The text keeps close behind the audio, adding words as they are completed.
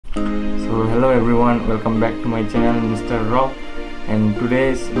So hello everyone, welcome back to my channel Mr. Rob, and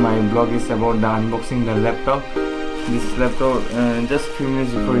today's my vlog is about the unboxing the laptop. This laptop just few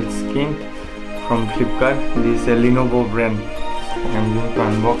minutes before it came from Flipkart. This is a Lenovo brand. I'm going to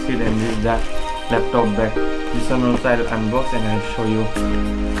unbox it, and this is the laptop back. This one also I'll unbox and I'll show you.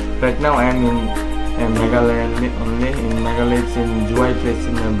 Right now I am in Meghalaya only. In Meghalaya, it's in Juai place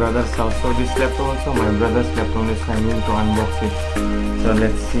in my brother's house. So this laptop also my brother's laptop is, I'm going to unbox it. So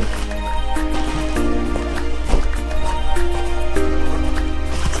let's see.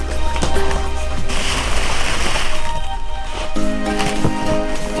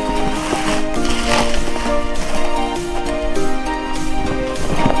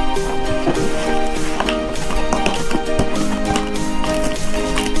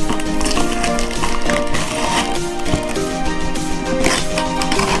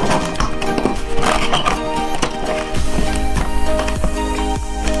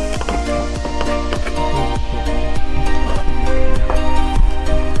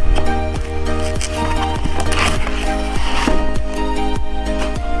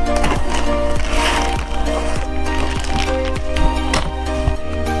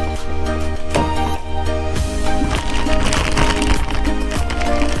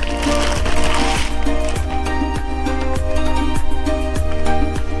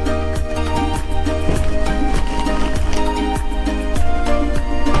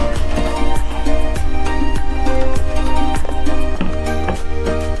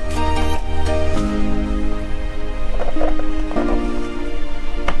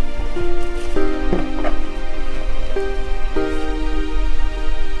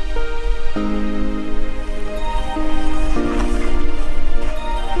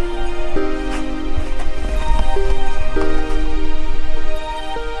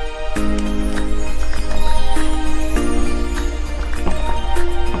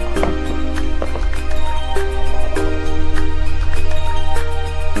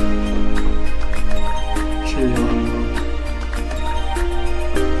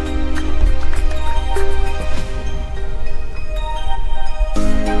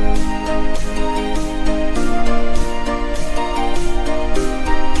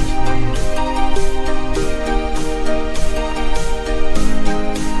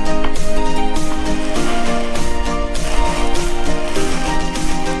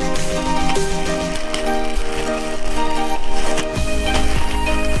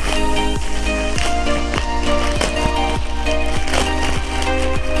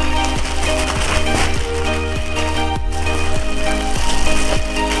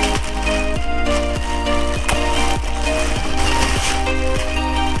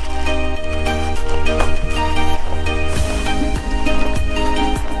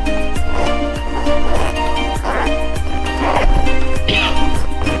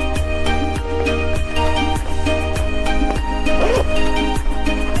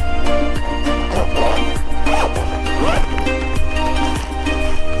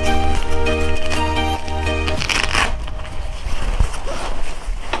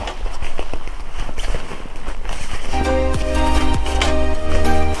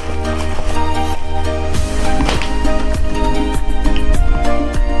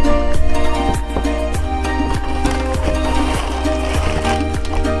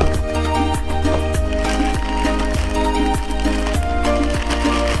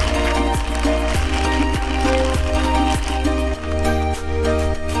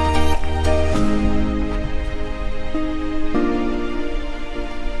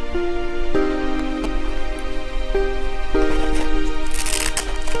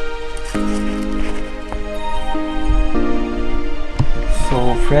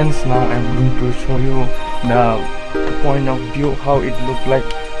 So friends, now I'm going to show you the point of view how it looked like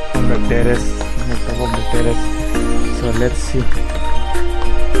from the terrace, on the top of the terrace. So let's see.